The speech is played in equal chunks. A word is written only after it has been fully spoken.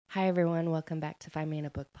Hi, everyone. Welcome back to Find Me in a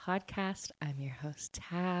Book podcast. I'm your host,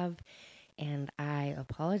 Tav, and I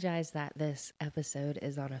apologize that this episode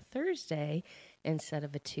is on a Thursday instead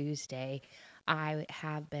of a Tuesday. I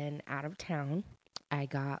have been out of town. I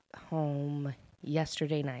got home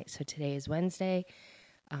yesterday night. So today is Wednesday,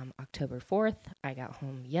 October 4th. I got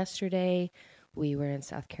home yesterday. We were in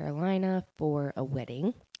South Carolina for a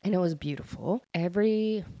wedding, and it was beautiful.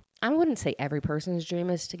 I wouldn't say every person's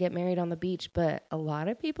dream is to get married on the beach, but a lot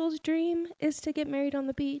of people's dream is to get married on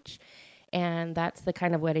the beach. And that's the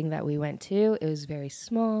kind of wedding that we went to. It was very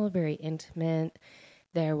small, very intimate.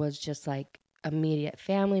 There was just like immediate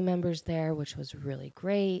family members there, which was really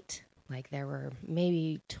great. Like there were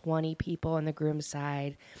maybe 20 people on the groom's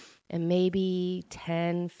side and maybe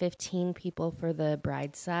 10, 15 people for the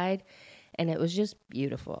bride's side. And it was just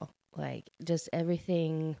beautiful. Like just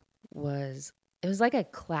everything was, it was like a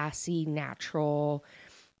classy, natural,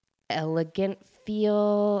 elegant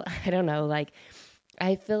feel. I don't know. Like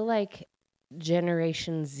I feel like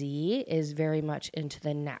Generation Z is very much into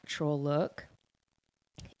the natural look.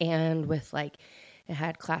 And with like, it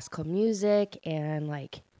had classical music and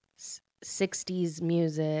like 60s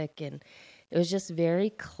music, and it was just very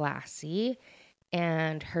classy.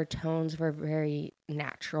 And her tones were very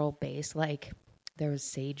natural based. Like there was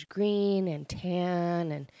sage green and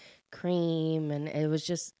tan and cream, and it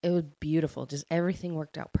was beautiful. Just everything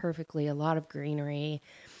worked out perfectly. A lot of greenery.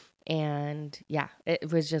 And yeah, it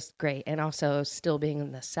was just great. And also, still being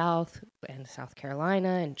in the South and South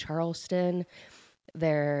Carolina and Charleston,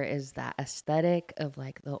 there is that aesthetic of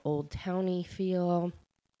like the old towny feel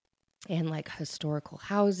and like historical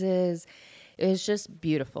houses. It was just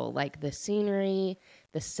beautiful. Like the scenery,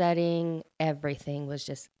 the setting, everything was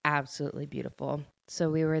just absolutely beautiful. So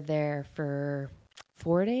we were there for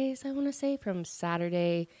 4 days, I want to say, from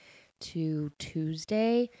Saturday to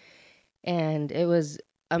Tuesday. And it was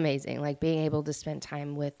amazing. Like being able to spend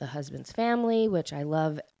time with the husband's family, which I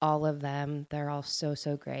love all of them. They're all so,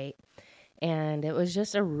 so great. And it was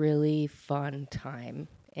just a really fun time.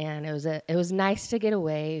 And it was nice to get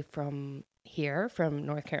away from here, from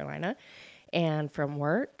North Carolina, and from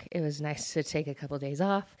work. It was nice to take a couple of days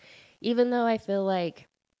off, even though I feel like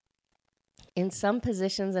in some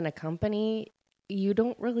positions in a company, you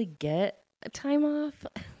don't really get a time off.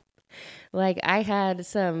 Like I had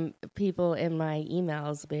some people in my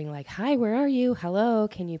emails being like, "Hi, where are you? Hello,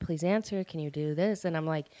 can you please answer? Can you do this?" And I'm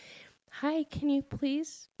like, "Hi, can you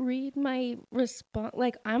please read my response?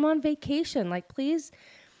 Like I'm on vacation. Like please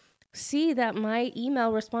see that my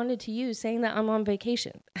email responded to you saying that I'm on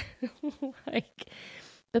vacation." Like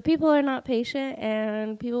but people are not patient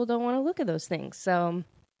and people don't want to look at those things. So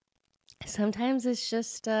sometimes it's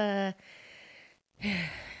just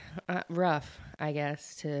rough, I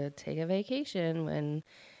guess, to take a vacation when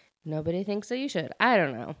nobody thinks that you should. I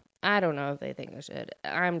don't know. I don't know if they think I should.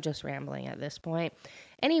 I'm just rambling at this point.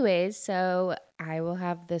 Anyways, so I will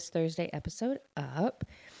have this Thursday episode up.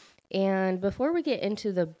 And before we get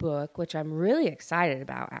into the book, which I'm really excited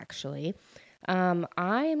about actually,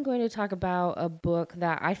 I am going to talk about a book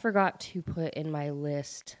that I forgot to put in my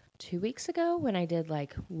list 2 weeks ago when I did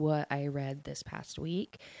like what I read this past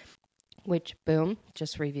week, which boom,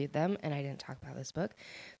 just reviewed them and I didn't talk about this book.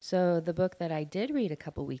 So the book that I did read a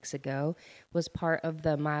couple weeks ago was part of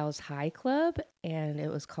the Miles High Club, and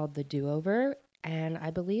it was called The Do-Over. And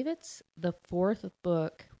I believe it's the fourth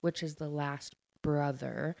book, which is The Last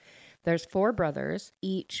Brother. There's four brothers.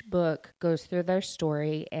 Each book goes through their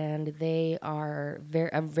story, and they are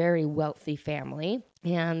a very wealthy family.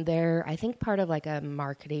 And they're, I think, part of like a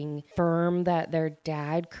marketing firm that their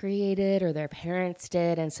dad created or their parents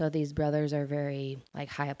did. And so these brothers are very like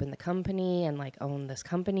high up in the company and like own this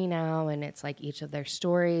company now. And it's like each of their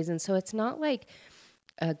stories. And so it's not like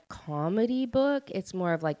a comedy book. It's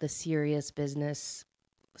more of like the serious business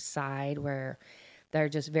side where they're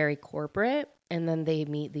just very corporate. And then they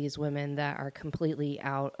meet these women that are completely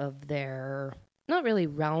out of their, not really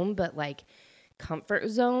realm, but like comfort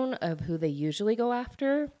zone of who they usually go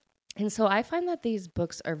after. And so I find that these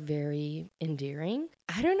books are very endearing.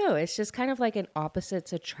 I don't know. It's just kind of like an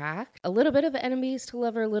opposites attract. A little bit of enemies to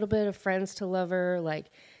lover, a little bit of friends to lover,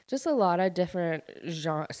 like just a lot of different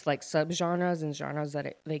genres, like subgenres and genres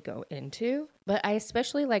that they go into. But I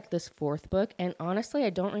especially like this fourth book. And honestly, I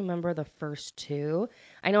don't remember the first two.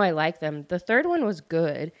 I know I like them. The third one was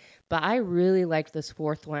good, but I really liked this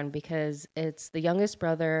fourth one because it's the youngest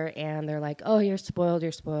brother and they're like, "Oh, you're spoiled,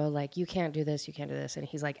 you're spoiled. Like, you can't do this, you can't do this." And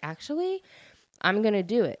he's like, "Actually, I'm going to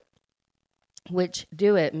do it." Which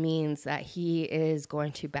do it means that he is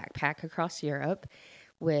going to backpack across Europe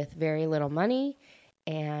with very little money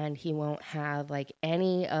and he won't have like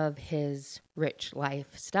any of his rich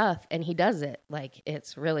life stuff, and he does it. Like,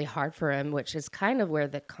 it's really hard for him, which is kind of where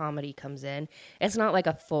the comedy comes in. It's not like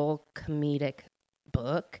a full comedic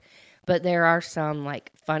book, but there are some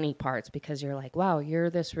like funny parts because you're like, wow, you're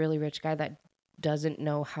this really rich guy that doesn't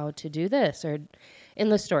know how to do this, or in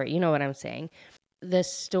the story, you know what I'm saying. The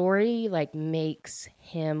story like makes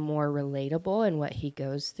him more relatable in what he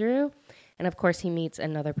goes through. And of course he meets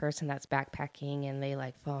another person that's backpacking and they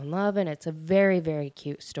like fall in love, and it's a very, very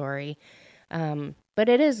cute story. But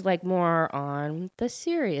it is like more on the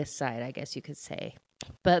serious side, I guess you could say.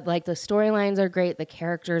 But like the storylines are great, the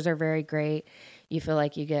characters are very great. You feel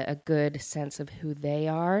like you get a good sense of who they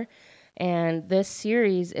are. And this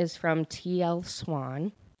series is from T.L.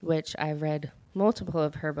 Swan, which I've read multiple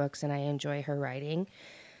of her books and I enjoy her writing.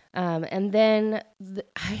 And then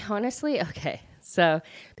I honestly, okay, so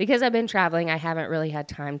because I've been traveling, I haven't really had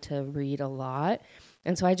time to read a lot.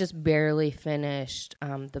 And so I just barely finished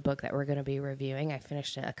the book that we're going to be reviewing. I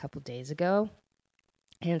finished it a couple days ago.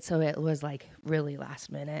 And so it was like really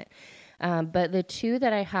last minute. But the two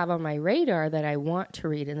that I have on my radar that I want to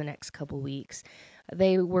read in the next couple weeks,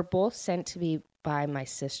 they were both sent to me by my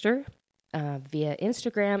sister via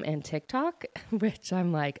Instagram and TikTok, which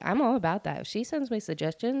I'm like, I'm all about that. If she sends me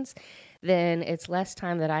suggestions, then it's less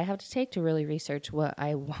time that I have to take to really research what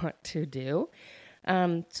I want to do.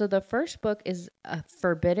 So the first book is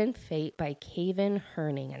Forbidden Fate by Kaven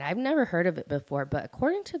Herning, and I've never heard of it before, but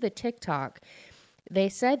according to the TikTok, they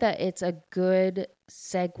said that it's a good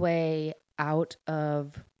segue out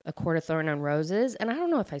of A Court of Thorn and Roses. And I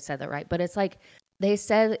don't know if I said that right, but it's like they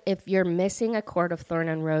said if you're missing A Court of Thorn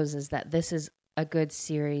and Roses, that this is a good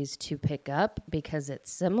series to pick up because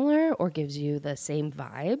it's similar or gives you the same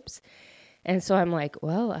vibes. And so I'm like,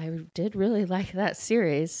 well, I did really like that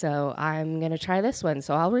series, so I'm going to try this one.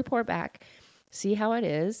 So I'll report back, see how it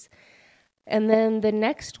is. And then the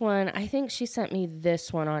next one, I think she sent me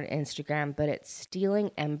this one on Instagram, but it's Stealing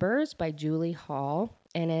Embers by Julie Hall.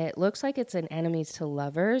 And it looks like it's an enemies to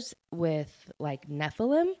lovers with like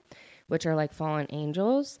Nephilim, which are like fallen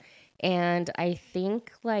angels. And I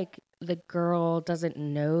think like the girl doesn't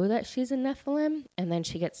know that she's a Nephilim, and then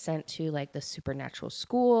she gets sent to like the supernatural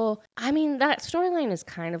school. I mean, that storyline is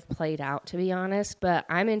kind of played out, to be honest, but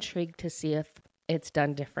I'm intrigued to see if it's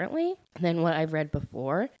done differently than what I've read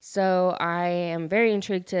before. So I am very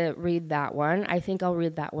intrigued to read that one. I think I'll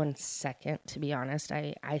read that one second, to be honest.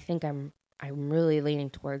 I think I'm really leaning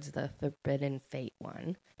towards the Forbidden Fate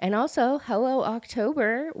one. And also, hello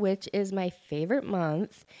October, which is my favorite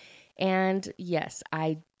month. And yes,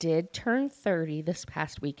 I did turn 30 this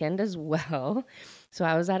past weekend as well. So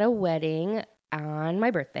I was at a wedding on my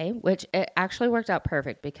birthday, which it actually worked out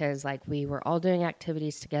perfect because like we were all doing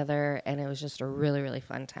activities together and it was just a really, really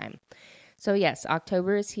fun time. So yes,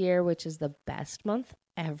 October is here, which is the best month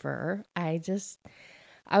ever. I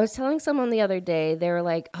was telling someone the other day, they were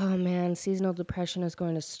like, oh man, seasonal depression is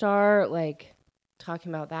going to start, like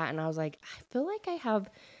talking about that. And I was like, I feel like I have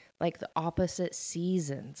like the opposite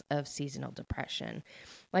seasons of seasonal depression.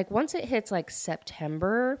 Like once it hits like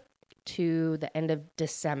September to the end of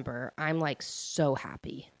December, I'm like so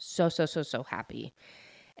happy. So happy.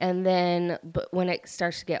 And then, but when it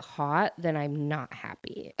starts to get hot, then I'm not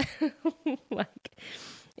happy. like,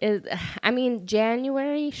 I mean,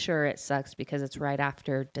 January, sure, it sucks because it's right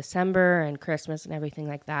after December and Christmas and everything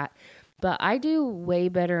like that. But I do way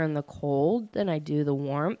better in the cold than I do the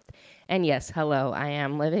warmth. And yes, hello, I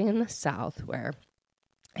am living in the South where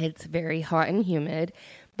it's very hot and humid.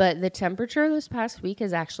 But the temperature this past week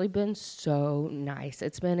has actually been so nice.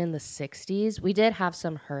 It's been in the 60s. We did have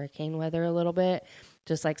some hurricane weather a little bit,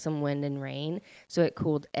 just like some wind and rain. So it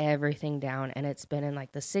cooled everything down. And it's been in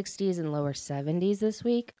like the 60s and lower 70s this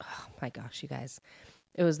week. Oh my gosh, you guys.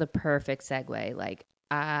 It was the perfect segue. Like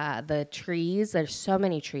the trees, there's so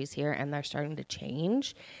many trees here and they're starting to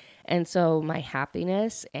change. And so my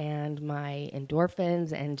happiness and my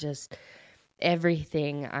endorphins and just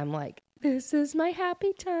everything, I'm like, this is my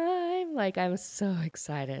happy time. Like, I'm so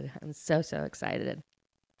excited. I'm so excited.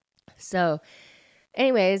 So,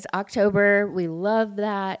 anyways, October, we love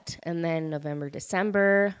that. And then November,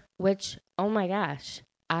 December, which, oh my gosh,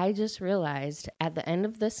 I just realized at the end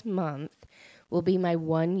of this month will be my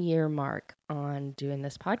 1 year mark on doing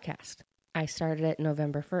this podcast. I started it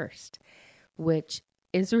November 1st, which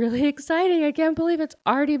is really exciting. I can't believe it's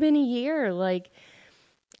already been a year. Like,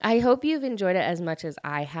 I hope you've enjoyed it as much as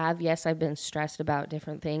I have. Yes, I've been stressed about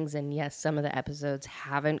different things, and yes, some of the episodes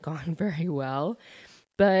haven't gone very well.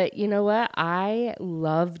 But you know what? I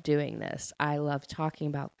love doing this. I love talking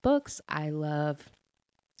about books. I love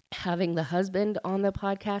having the husband on the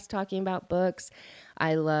podcast talking about books.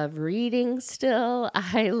 I love reading still.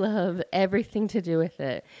 I love everything to do with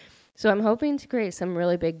it. So I'm hoping to create some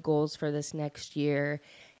really big goals for this next year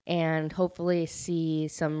and hopefully see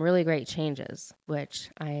some really great changes, which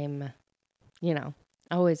I'm,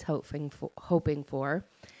 always hoping for.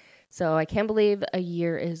 So I can't believe a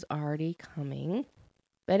year is already coming.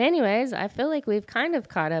 But anyways, I feel like we've kind of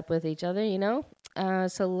caught up with each other,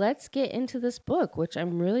 So let's get into this book, which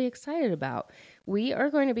I'm really excited about. We are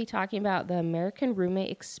going to be talking about The American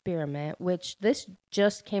Roommate Experiment, which this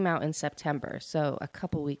just came out in September, so a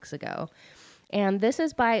couple weeks ago. And this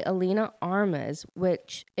is by Elena Armas,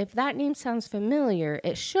 which, if that name sounds familiar,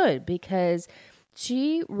 it should, because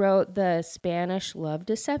she wrote The Spanish Love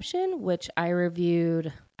Deception, which I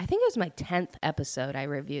reviewed. I think it was my 10th episode I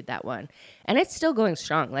reviewed that one. And it's still going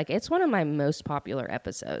strong. Like, it's one of my most popular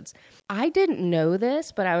episodes. I didn't know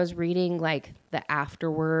this, but I was reading, like, the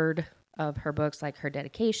afterword of her books, like her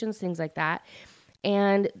dedications, things like that.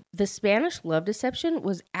 And The Spanish Love Deception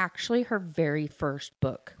was actually her very first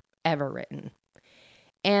book ever written.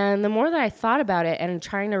 And the more that I thought about it and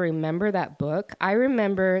trying to remember that book, I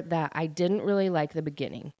remember that I didn't really like the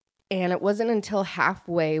beginning. And it wasn't until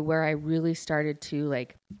halfway where I really started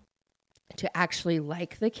to actually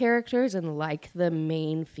like the characters and like the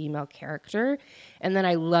main female character. And then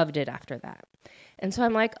I loved it after that. And so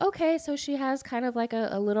I'm like, okay, so she has kind of like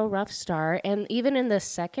a little rough start. And even in the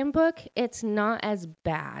second book, it's not as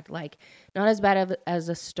bad, like not as bad as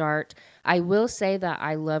a start. I will say that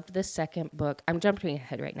I loved the second book. I'm jumping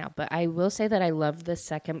ahead right now, but I will say that I loved the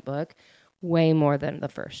second book way more than the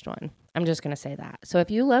first one. I'm just going to say that. So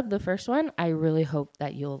if you love the first one, I really hope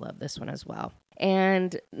that you'll love this one as well.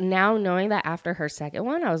 And now knowing that after her second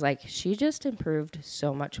one, I was like, she just improved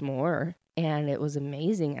so much more. And it was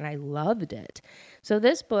amazing, and I loved it. So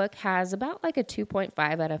this book has about like a 2.5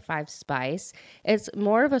 out of 5 spice. It's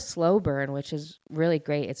more of a slow burn, which is really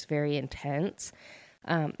great. It's very intense.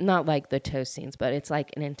 Not like the toast scenes, but it's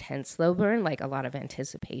like an intense slow burn, like a lot of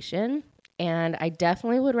anticipation. And I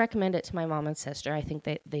definitely would recommend it to my mom and sister. I think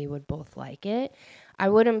that they would both like it. I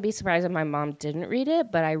wouldn't be surprised if my mom didn't read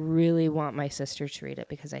it, but I really want my sister to read it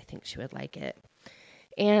because I think she would like it.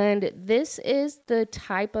 And this is the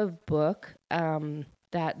type of book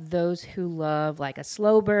that those who love like a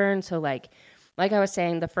slow burn. So like I was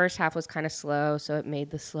saying, the first half was kind of slow, so it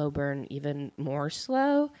made the slow burn even more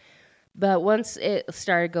slow. But once it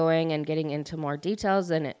started going and getting into more details,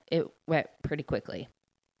 then it went pretty quickly.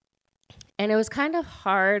 And it was kind of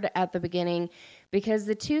hard at the beginning because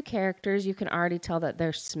the two characters, you can already tell that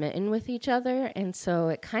they're smitten with each other. And so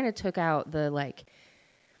it kind of took out the like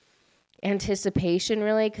anticipation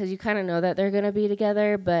really, because you kind of know that they're going to be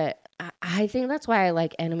together. But I think that's why I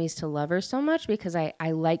like Enemies to Lovers so much, because I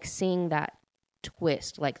like seeing that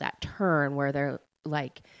twist, like that turn where they're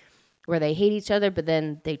like, where they hate each other, but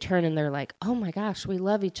then they turn and they're like, oh my gosh, we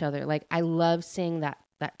love each other. Like, I love seeing that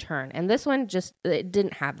turn. And this one just, it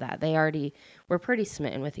didn't have that. They already were pretty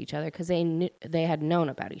smitten with each other because they had known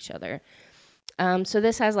about each other. So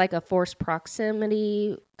this has like a forced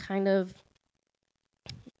proximity kind of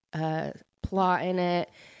plot in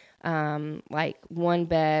it, like one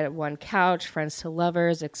bed, one couch, friends to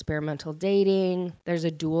lovers, experimental dating. There's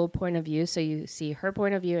a dual point of view, so you see her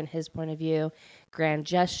point of view and his point of view, grand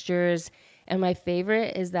gestures. And my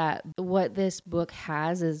favorite is that what this book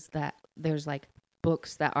has is that there's like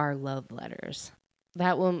books that are love letters.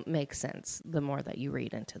 That will make sense the more that you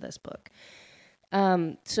read into this book.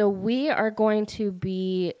 So we are going to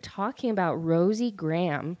be talking about Rosie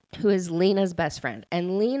Graham, who is Lena's best friend.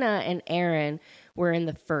 And Lena and Aaron were in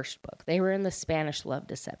the first book. They were in the Spanish Love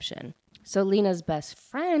Deception. So Lena's best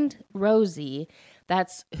friend, Rosie,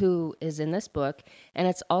 that's who is in this book. And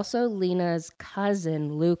it's also Lena's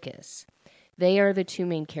cousin, Lucas. They are the two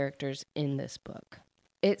main characters in this book.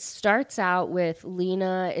 It starts out with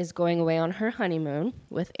Lena is going away on her honeymoon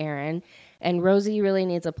with Aaron, and Rosie really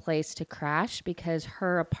needs a place to crash because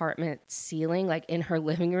her apartment ceiling, like in her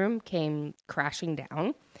living room, came crashing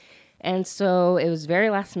down. And so it was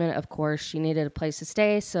very last minute, of course. She needed a place to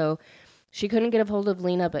stay, so she couldn't get a hold of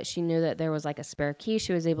Lena, but she knew that there was like a spare key.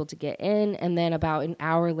 She was able to get in, and then about an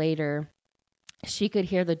hour later, she could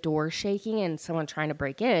hear the door shaking and someone trying to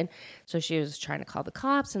break in. So she was trying to call the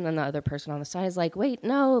cops. And then the other person on the side is like, wait,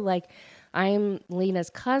 no, like I'm Lena's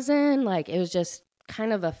cousin. Like it was just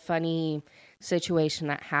kind of a funny situation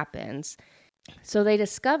that happens. So they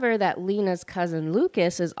discover that Lena's cousin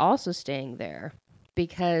Lucas is also staying there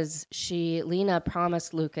because Lena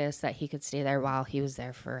promised Lucas that he could stay there while he was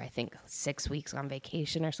there for, I think, 6 weeks on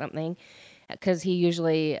vacation or something, because he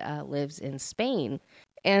usually lives in Spain.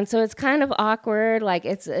 And so it's kind of awkward. Like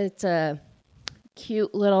it's a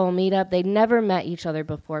cute little meetup. They never met each other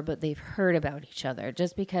before, but they've heard about each other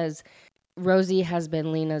just because Rosie has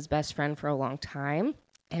been Lena's best friend for a long time.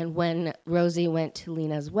 And when Rosie went to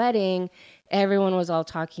Lena's wedding, everyone was all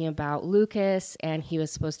talking about Lucas, and he was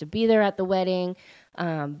supposed to be there at the wedding.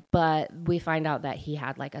 But we find out that he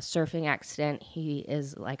had like a surfing accident. He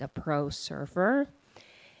is like a pro surfer.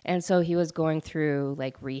 And so he was going through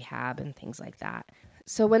like rehab and things like that.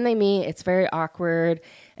 So when they meet, it's very awkward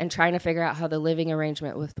and trying to figure out how the living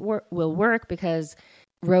arrangement will work because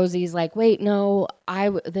Rosie's like, wait, no,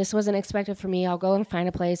 this wasn't expected for me. I'll go and find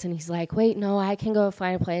a place. And he's like, wait, no, I can go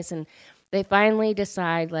find a place. And they finally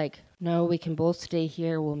decide like, no, we can both stay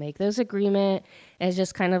here. We'll make this agreement. And it's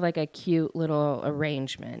just kind of like a cute little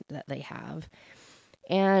arrangement that they have.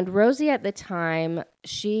 And Rosie at the time,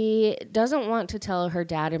 she doesn't want to tell her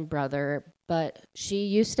dad and brother, but she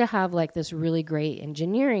used to have like this really great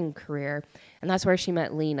engineering career. And that's where she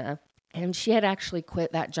met Lena. And she had actually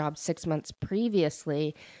quit that job 6 months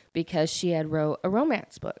previously because she had wrote a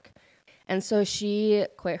romance book. And so she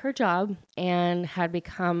quit her job and had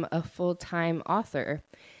become a full-time author.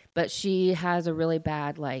 But she has a really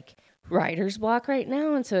bad like writer's block right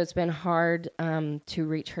now. And so it's been hard to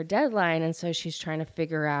reach her deadline. And so she's trying to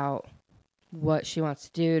figure out what she wants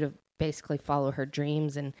to do to basically follow her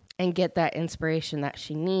dreams and get that inspiration that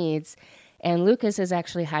she needs. And Lucas is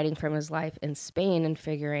actually hiding from his life in Spain and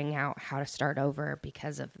figuring out how to start over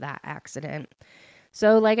because of that accident.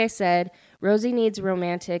 So like I said, Rosie needs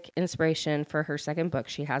romantic inspiration for her second book.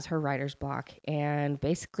 She has her writer's block. And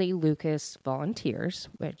basically Lucas volunteers,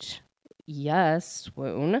 which, yes,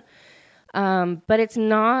 swoon. But it's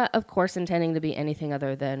not, of course, intending to be anything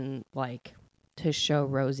other than like to show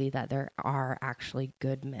Rosie that there are actually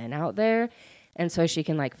good men out there. And so she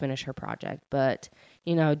can like finish her project. But,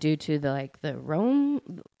 you know, due to the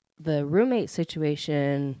roommate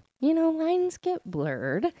situation, you know, lines get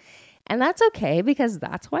blurred. And that's okay because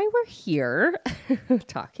that's why we're here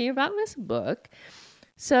talking about this book.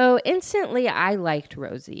 So instantly I liked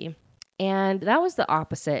Rosie. And that was the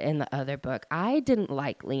opposite in the other book. I didn't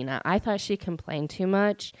like Lena. I thought she complained too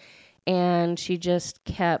much. And she just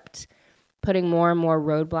kept putting more and more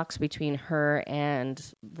roadblocks between her and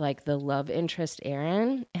like the love interest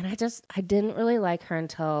Aaron. And I didn't really like her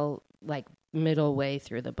until like middle way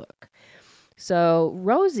through the book. So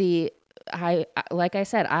Rosie, like I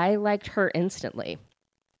said, I liked her instantly.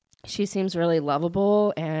 She seems really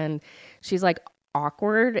lovable and she's like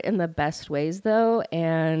awkward in the best ways though.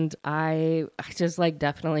 And I just like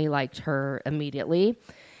definitely liked her immediately.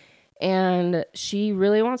 And she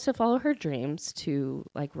really wants to follow her dreams to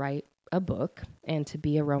like write a book and to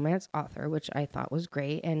be a romance author, which I thought was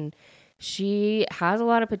great. And she has a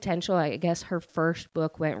lot of potential. I guess her first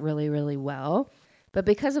book went really, really well. But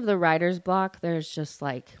because of the writer's block, there's just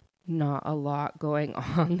like not a lot going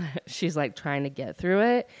on that she's like trying to get through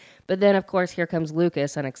it. But then, of course, here comes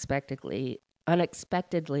Lucas unexpectedly,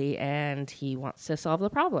 and he wants to solve the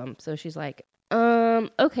problem. So she's like,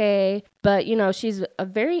 okay. But, you know, she's a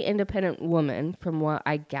very independent woman from what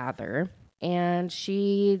I gather. And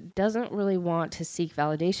she doesn't really want to seek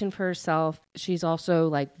validation for herself. She's also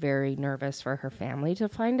like very nervous for her family to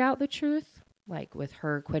find out the truth, like with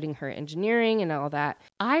her quitting her engineering and all that.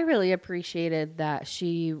 I really appreciated that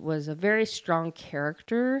she was a very strong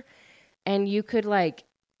character and you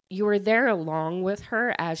were there along with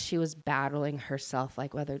her as she was battling herself,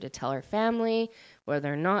 like whether to tell her family,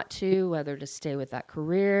 whether not to, whether to stay with that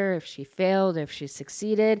career, if she failed, if she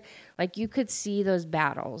succeeded. Like you could see those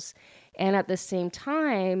battles. And at the same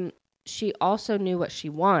time, she also knew what she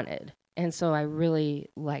wanted. And so I really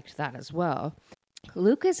liked that as well.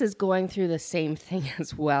 Lucas is going through the same thing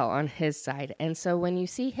as well on his side. And so when you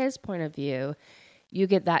see his point of view, you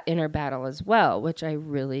get that inner battle as well, which I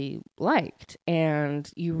really liked.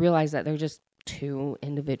 And you realize that they're just two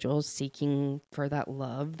individuals seeking for that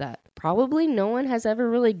love that probably no one has ever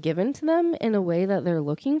really given to them in a way that they're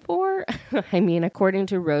looking for. I mean, according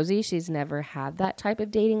to Rosie, she's never had that type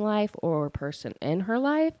of dating life or person in her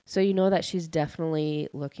life. So you know that she's definitely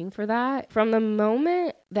looking for that. From the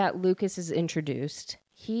moment that Lucas is introduced,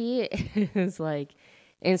 he is like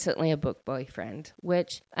instantly a book boyfriend,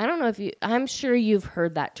 which I don't know I'm sure you've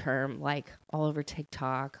heard that term like all over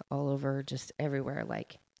TikTok, all over just everywhere.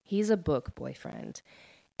 Like he's a book boyfriend.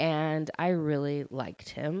 And I really liked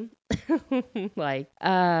him.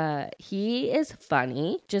 He is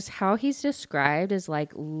funny. Just how he's described is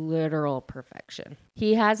like literal perfection.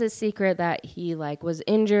 He has a secret that he like was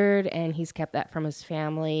injured and he's kept that from his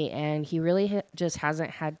family. And he really just hasn't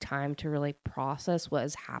had time to really process what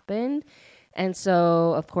has happened. And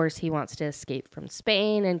so, of course, he wants to escape from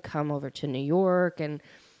Spain and come over to New York and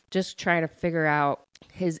just try to figure out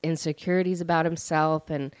his insecurities about himself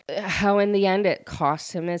and how in the end it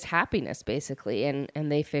costs him his happiness, basically. And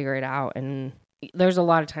they figure it out. And there's a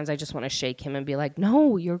lot of times I just want to shake him and be like,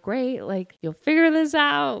 no, you're great. Like, you'll figure this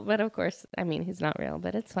out. But of course, I mean, he's not real,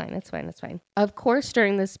 but it's fine. It's fine. It's fine. Of course,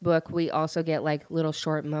 during this book, we also get like little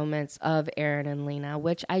short moments of Aaron and Lena,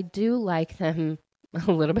 which I do like them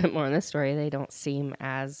a little bit more in the story. They don't seem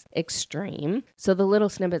as extreme. So the little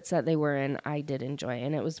snippets that they were in, I did enjoy,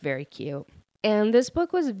 and it was very cute. And this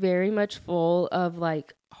book was very much full of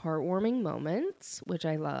like heartwarming moments, which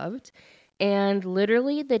I loved. And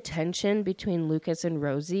literally the tension between Lucas and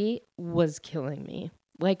Rosie was killing me.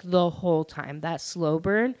 Like the whole time. That slow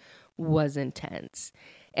burn was intense.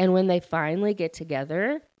 And when they finally get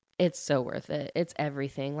together, it's so worth it. It's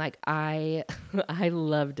everything. Like I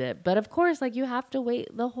loved it. But of course, like you have to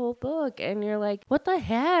wait the whole book and you're like, what the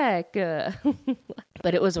heck?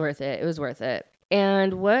 But it was worth it. It was worth it.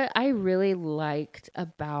 And what I really liked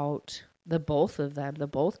about the both of them, the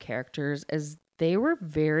both characters, is they were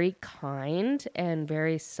very kind and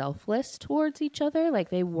very selfless towards each other. Like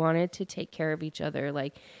they wanted to take care of each other.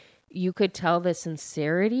 Like you could tell the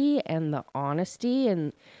sincerity and the honesty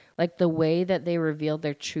and like the way that they revealed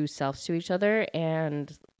their true selves to each other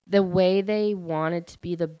and the way they wanted to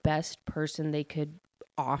be the best person they could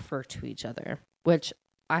offer to each other, which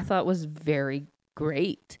I thought was very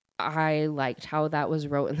great. I liked how that was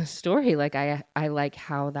wrote in the story. Like I like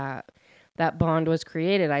how that bond was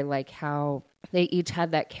created. I like how they each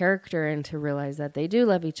had that character and to realize that they do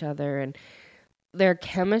love each other and their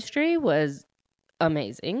chemistry was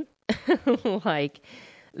amazing. Like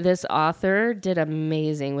this author did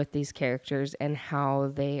amazing with these characters and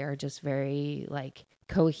how they are just very like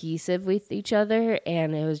cohesive with each other.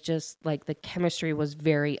 And it was just like the chemistry was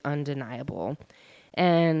very undeniable.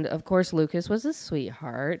 And of course, Lucas was a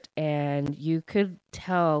sweetheart, and you could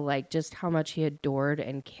tell like just how much he adored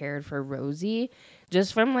and cared for Rosie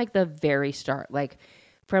just from like the very start, like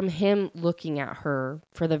from him looking at her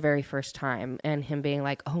for the very first time and him being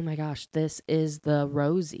like, oh my gosh, this is the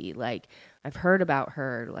Rosie. Like I've heard about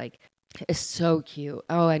her. Like it's so cute.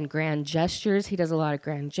 Oh, and grand gestures. He does a lot of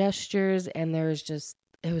grand gestures, and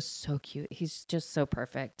it was so cute. He's just so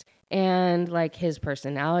perfect. And like his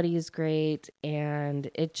personality is great. And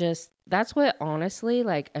that's what honestly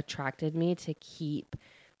like attracted me to keep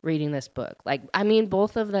reading this book. Like, I mean,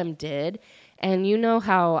 both of them did. And you know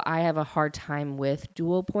how I have a hard time with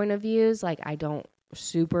dual point of views. Like, I don't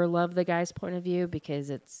super love the guy's point of view because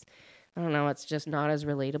I don't know, it's just not as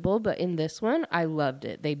relatable. But in this one, I loved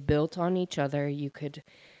it. They built on each other. You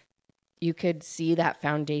could see that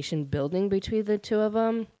foundation building between the two of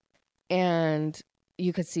them. And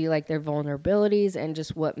you could see like their vulnerabilities and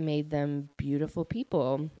just what made them beautiful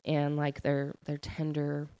people and like their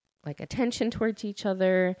tender like attention towards each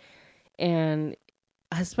other. And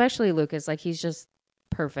especially Lucas, like he's just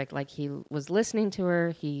perfect. Like he was listening to her,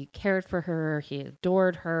 he cared for her, he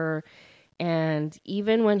adored her. And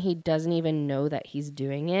even when he doesn't even know that he's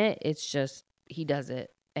doing it, it's just he does it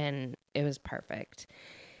and it was perfect.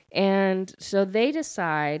 And so they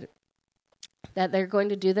decide that they're going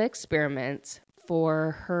to do the experiments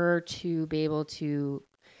for her to be able to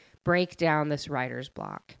break down this writer's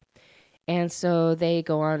block. And so they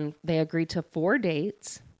agree to 4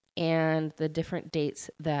 dates, and the different dates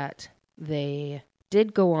that they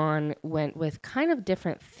did go on went with kind of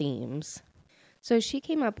different themes. So she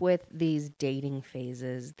came up with these dating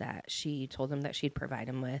phases that she told him that she'd provide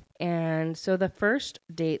him with. And so the first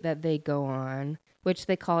date that they go on, which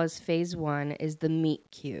they call as phase 1, is the meet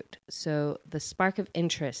cute. So the spark of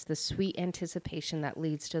interest, the sweet anticipation that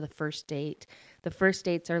leads to the first date. The first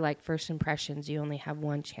dates are like first impressions. You only have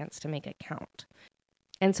one chance to make it count.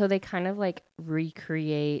 And so they kind of like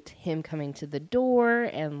recreate him coming to the door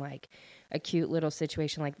and like a cute little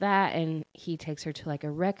situation like that. And he takes her to like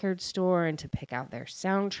a record store and to pick out their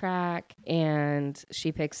soundtrack. And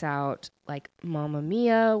she picks out like Mamma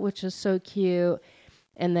Mia, which is so cute.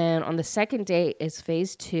 And then on the second date is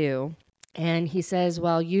phase 2. And he says,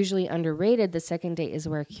 while usually underrated, the second date is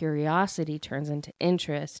where curiosity turns into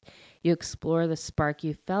interest. You explore the spark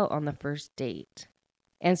you felt on the first date.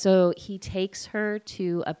 And so he takes her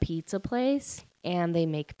to a pizza place and they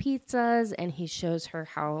make pizzas and he shows her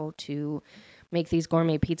how to make these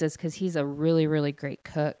gourmet pizzas because he's a really, really great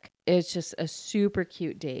cook. It's just a super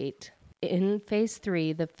cute date. In phase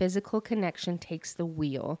 3, the physical connection takes the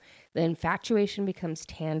wheel. The infatuation becomes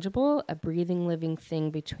tangible, a breathing, living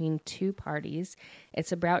thing between two parties.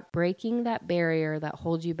 It's about breaking that barrier that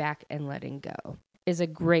holds you back and letting go. is a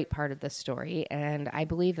great part of the story. And I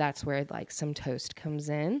believe that's where like some toast comes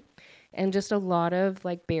in, and just a lot of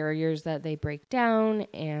like barriers that they break down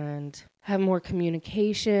and have more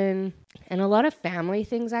communication. And a lot of family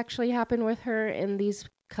things actually happen with her in these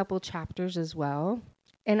couple chapters as well.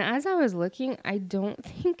 And as I was looking, I don't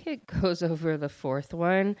think it goes over the fourth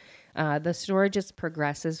one. The story just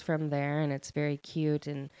progresses from there, and it's very cute.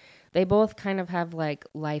 And they both kind of have like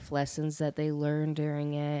life lessons that they learn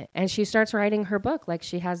during it. And she starts writing her book. Like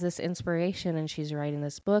she has this inspiration and she's writing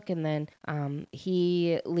this book. And then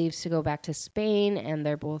he leaves to go back to Spain, and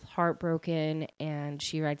they're both heartbroken. And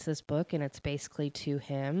she writes this book, and it's basically to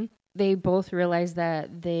him. They both realize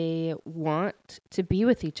that they want to be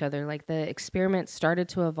with each other. Like the experiment started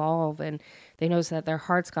to evolve, and they notice that their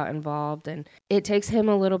hearts got involved, and it takes him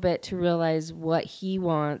a little bit to realize what he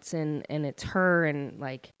wants, and it's her, and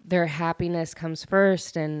like their happiness comes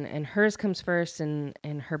first, and hers comes first, and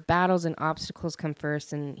her battles and obstacles come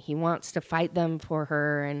first, and he wants to fight them for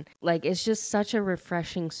her. And like it's just such a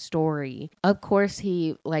refreshing story. Of course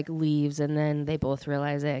he like leaves, and then they both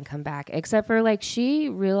realize it and come back, except for like she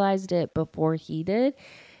realized it before he did,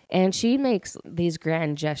 and she makes these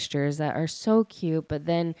grand gestures that are so cute, but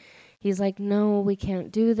then he's like, no, we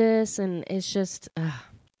can't do this. And it's just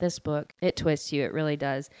this book, it twists you, it really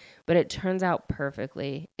does, but it turns out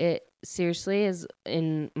perfectly. It seriously is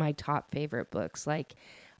in my top favorite books. Like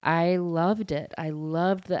I loved it. I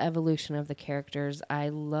loved the evolution of the characters. I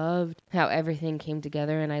loved how everything came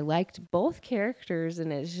together, and I liked both characters,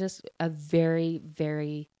 and it's just a very,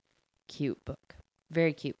 very cute book.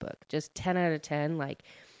 Very cute book. Just 10 out of 10. Like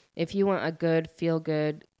if you want a good, feel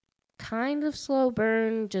good, kind of slow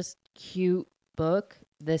burn, just cute book,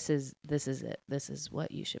 this is it. This is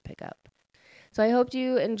what you should pick up. So I hope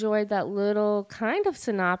you enjoyed that little kind of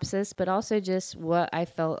synopsis, but also just what I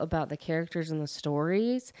felt about the characters and the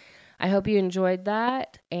stories. I hope you enjoyed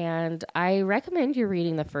that, and I recommend you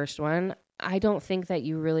reading the first one. I don't think that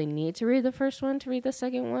you really need to read the first one to read the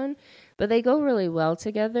second one, but they go really well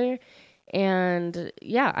together. And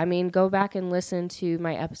yeah, I mean, go back and listen to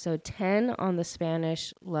my episode 10 on the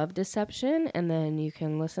Spanish love deception, and then you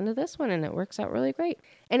can listen to this one, and it works out really great.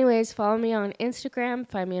 Anyways, follow me on Instagram,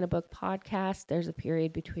 Find Me in a Book Podcast. There's a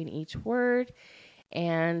period between each word,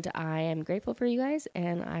 and I am grateful for you guys,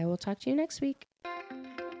 and I will talk to you next week.